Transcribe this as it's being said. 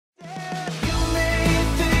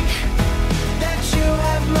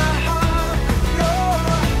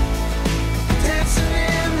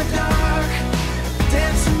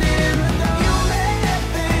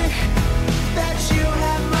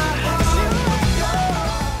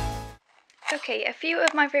Okay, a few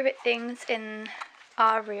of my favourite things in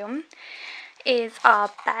our room is our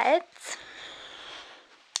beds.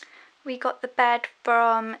 We got the bed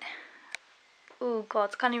from, oh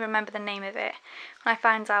god, I can't even remember the name of it. When I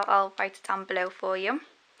find out, I'll write it down below for you.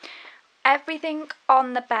 Everything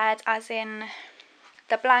on the bed, as in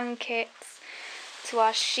the blankets, to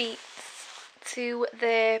our sheets, to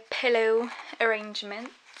the pillow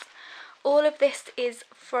arrangements, all of this is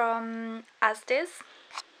from Asda's.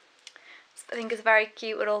 I think it's very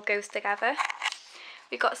cute, it all goes together.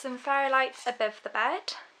 We got some fairy lights above the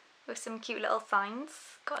bed with some cute little signs.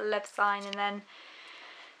 Got a love sign, and then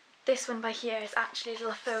this one by here is actually a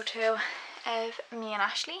little photo of me and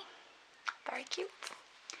Ashley. Very cute.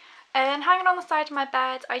 And hanging on the side of my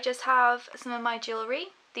bed, I just have some of my jewellery.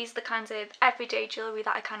 These are the kinds of everyday jewellery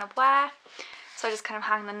that I kind of wear. So I just kind of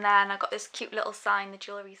hang them there, and I got this cute little sign, the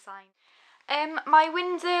jewellery sign. My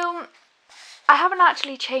window, I haven't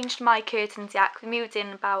actually changed my curtains yet. We moved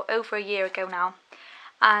in about over a year ago now,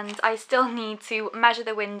 and I still need to measure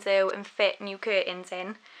the window and fit new curtains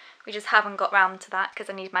in. We just haven't got round to that because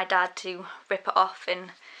I need my dad to rip it off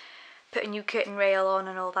and put a new curtain rail on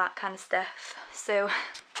and all that kind of stuff. So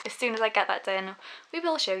as soon as I get that done, we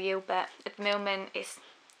will show you, but at the moment it's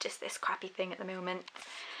just this crappy thing at the moment.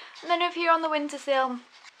 And then over here on the windowsill,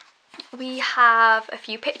 we have a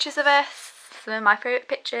few pictures of us, some of my favourite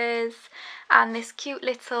pictures, and this cute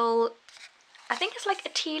little, I think it's like a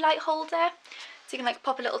tea light holder. So you can like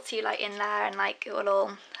pop a little tea light in there and like it will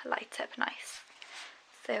all light up nice.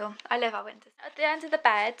 So I love our windows. At the end of the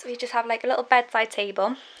bed, we just have like a little bedside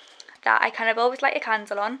table that I kind of always light a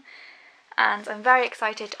candle on. And I'm very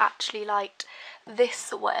excited to actually light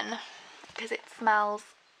this one because it smells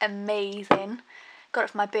amazing. Got it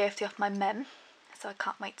for my birthday off my mum, so I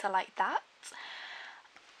can't wait to light that.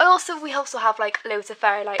 We also have like loads of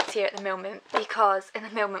fairy lights here at the moment because in the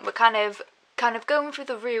moment we're kind of going through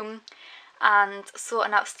the room and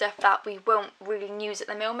sorting out stuff that we won't really use at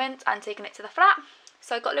the moment and taking it to the flat.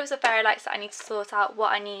 So I've got loads of fairy lights that I need to sort out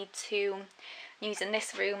what I need to use in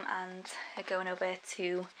this room, and are going over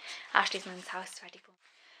to Ashley's mum's house ready for.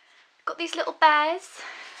 Got these little bears,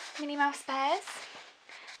 Minnie Mouse bears,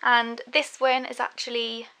 and this one is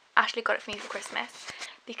actually, Ashley got it for me for Christmas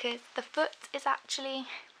because the foot is actually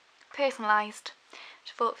personalised,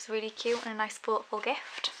 which I thought was really cute and a nice thoughtful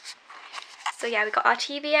gift. So yeah, we got our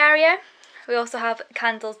TV area. We also have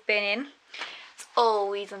candles burning. It's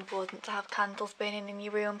always important to have candles burning in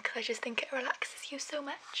your room because I just think it relaxes you so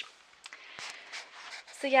much.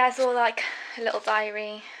 So yeah, it's all like a little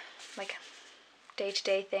diary, like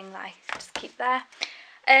day-to-day thing that I just keep there.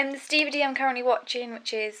 This DVD I'm currently watching,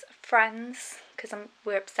 which is Friends, because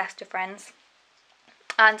we're obsessed with Friends.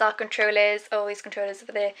 And our controllers, always controllers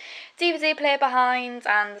for the DVD player behind,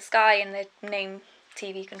 and the Sky and the main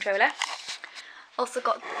TV controller. Also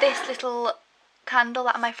got this little candle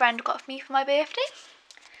that my friend got for me for my birthday.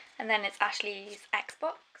 And then it's Ashley's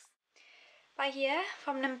Xbox. By here,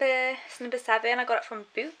 from number 7, I got it from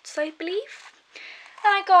Boots, I believe.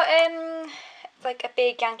 And I got like a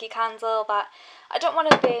big Yankee candle that I don't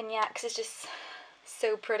want to burn yet because it's just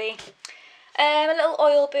so pretty. A little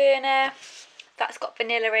oil burner that's got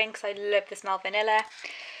vanilla in because I love the smell of vanilla.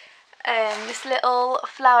 This little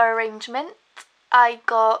flower arrangement. I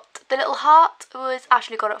got the little heart,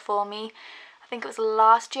 Ashley got it for me. I think it was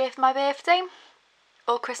last year for my birthday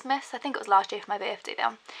or Christmas. I think it was last year for my birthday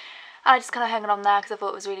though. And I just kind of hung it on there because I thought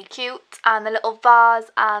it was really cute. And the little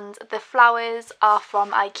vase and the flowers are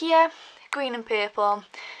from IKEA, green and purple.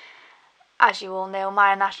 As you all know,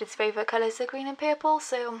 mine and Ashley's favourite colours are green and purple,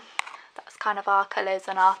 so that's kind of our colours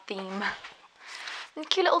and our theme. And a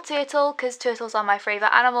cute little turtle, because turtles are my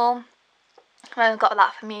favourite animal. I got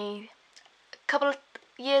that for me a couple of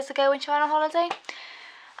years ago when she went on holiday.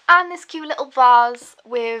 And this cute little vase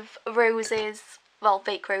with roses, well,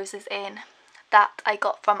 fake roses in, that I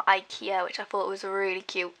got from IKEA, which I thought was really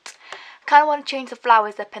cute. I kind of want to change the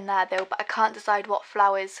flowers up in there though, but I can't decide what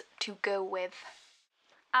flowers to go with.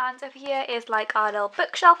 And over here is like our little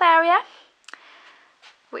bookshelf area,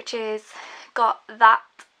 which is got that,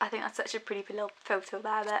 I think that's such a pretty little photo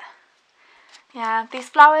there, but yeah, these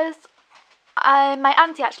flowers, my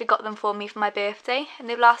auntie actually got them for me for my birthday, and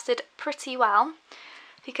they've lasted pretty well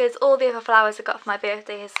because all the other flowers I got for my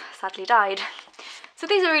birthday has sadly died. So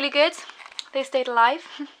these are really good. They stayed alive.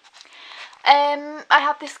 I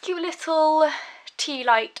have this cute little tea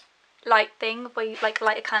light thing where you like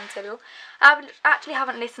light a candle. I actually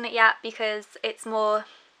haven't lit it yet because it's more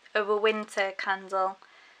of a winter candle.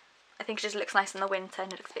 I think it just looks nice in the winter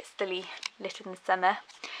and it looks a bit silly lit in the summer.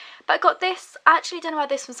 But I got this, I actually don't know where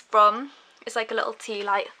this was from. It's like a little tea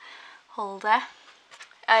light holder.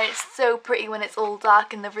 and it's so pretty when it's all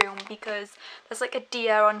dark in the room because there's like a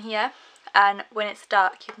deer on here, and when it's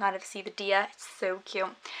dark you can kind of see the deer. It's so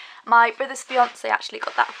cute. My brother's fiance actually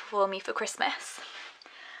got that for me for Christmas.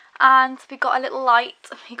 And we got a little light,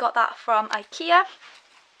 he got that from IKEA.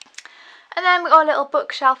 And then we got a little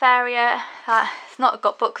bookshelf area that's not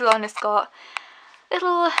got books on, it's got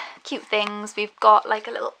little cute things. We've got like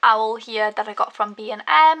a little owl here that I got from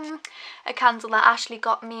B&M, a candle that Ashley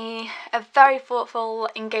got me, a very thoughtful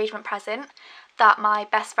engagement present that my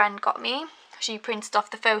best friend got me. She printed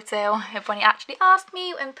off the photo of when he actually asked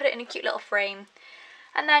me and put it in a cute little frame.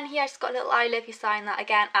 And then here I just got a little I love you sign that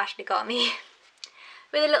again Ashley got me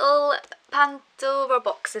with a little Pandora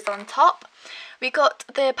boxes on top. We got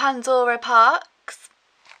the Pandora Parks,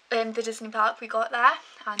 the Disney park we got there,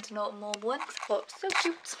 and an Autumn Mall one because I thought it was so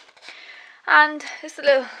cute. And just a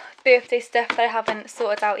little birthday stuff that I haven't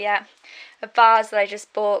sorted out yet. A vase that I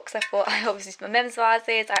just bought because I thought I obviously use my mum's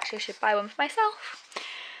vases, I actually should buy one for myself.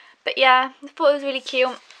 But yeah, I thought it was really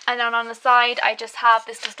cute. And then on the side I just have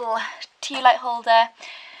this little tea light holder,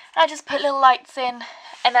 and I just put little lights in.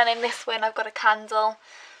 And then in this one I've got a candle,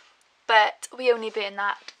 but we only burn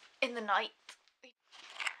that in the night.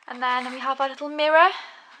 And then we have our little mirror.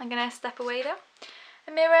 I'm going to step away though.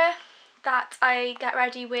 A mirror that I get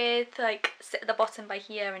ready with, like sit at the bottom by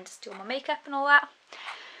here and just do all my makeup and all that.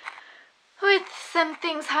 With some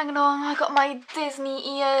things hanging on, I got my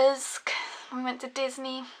Disney ears. We went to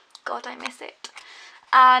Disney. God, I miss it.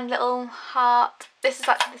 And little heart. This is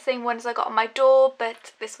actually the same one as I got on my door,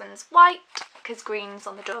 but this one's white because green's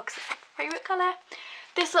on the door because it's my favourite colour.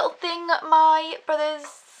 This little thing, my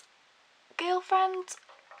brother's girlfriend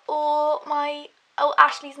or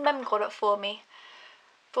Ashley's mum got it for me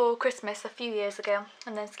for Christmas a few years ago.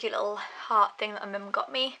 And then this cute little heart thing that my mum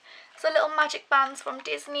got me. So little magic bands from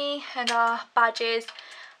Disney and our badges.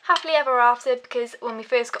 Happily ever after, because when we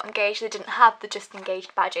first got engaged they didn't have the just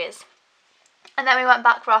engaged badges. And then we went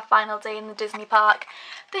back for our final day in the Disney park.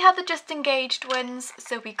 They had the just engaged ones,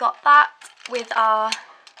 so we got that with our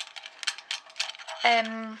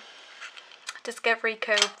Discovery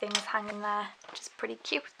Cove things hanging there, which is pretty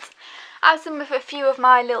cute. I have some of a few of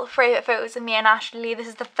my little favourite photos of me and Ashley. This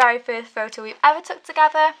is the very first photo we've ever took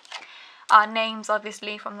together. Our names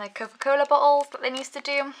obviously from the Coca-Cola bottles that they used to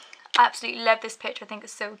do. I absolutely love this picture, I think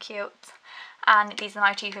it's so cute. And these are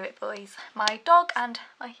my two favourite boys, my dog and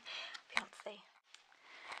my fiance.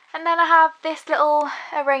 And then I have this little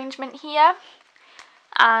arrangement here,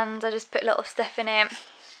 and I just put little stuff in it.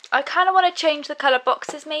 I kind of want to change the colour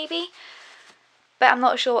boxes maybe, but I'm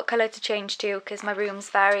not sure what colour to change to because my room's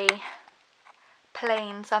very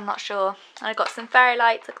plain, so I'm not sure. And I got some fairy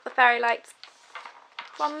lights. I got the fairy lights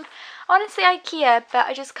from, I want to say IKEA, but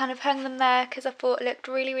I just kind of hung them there because I thought it looked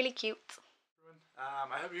really, really cute.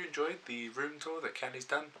 I hope you enjoyed the room tour that Kenny's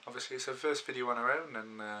done. Obviously it's her first video on her own,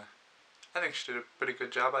 and I think she did a pretty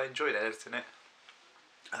good job. I enjoyed editing it.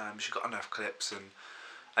 She got enough clips, and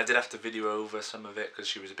I did have to video over some of it because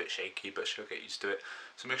she was a bit shaky, but she'll get used to it.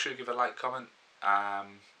 So make sure you give a like, comment.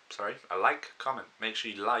 Comment. Make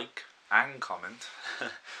sure you like and comment.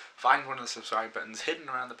 Find one of the subscribe buttons hidden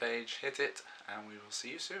around the page, hit it, and we will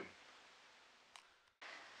see you soon.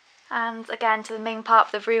 And again to the main part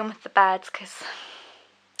of the room with the beds because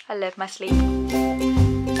I love my sleep.